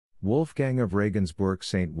Wolfgang of Regensburg.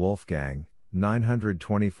 St. Wolfgang,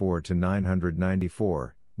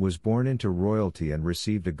 924–994, was born into royalty and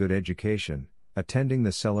received a good education, attending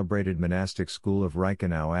the celebrated monastic school of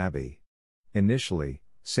Reichenau Abbey. Initially,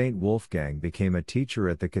 St. Wolfgang became a teacher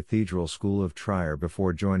at the Cathedral School of Trier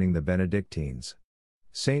before joining the Benedictines.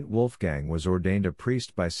 St. Wolfgang was ordained a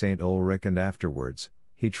priest by St. Ulrich, and afterwards,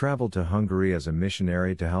 he traveled to Hungary as a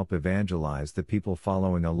missionary to help evangelize the people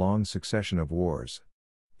following a long succession of wars.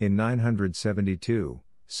 In 972,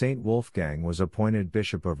 St. Wolfgang was appointed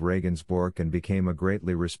Bishop of Regensburg and became a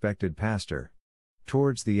greatly respected pastor.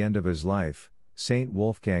 Towards the end of his life, St.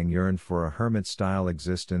 Wolfgang yearned for a hermit-style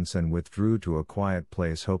existence and withdrew to a quiet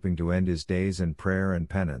place, hoping to end his days in prayer and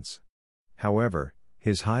penance. However,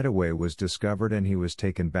 his hideaway was discovered and he was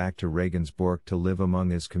taken back to Regensburg to live among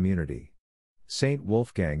his community. St.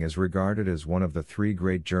 Wolfgang is regarded as one of the three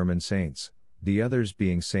great German saints, the others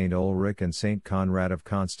being St. Ulrich and St. Conrad of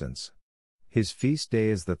Constance. His feast day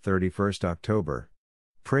is the 31st October.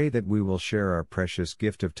 Pray that we will share our precious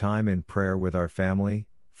gift of time in prayer with our family,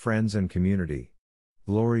 friends and community.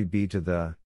 Glory be to the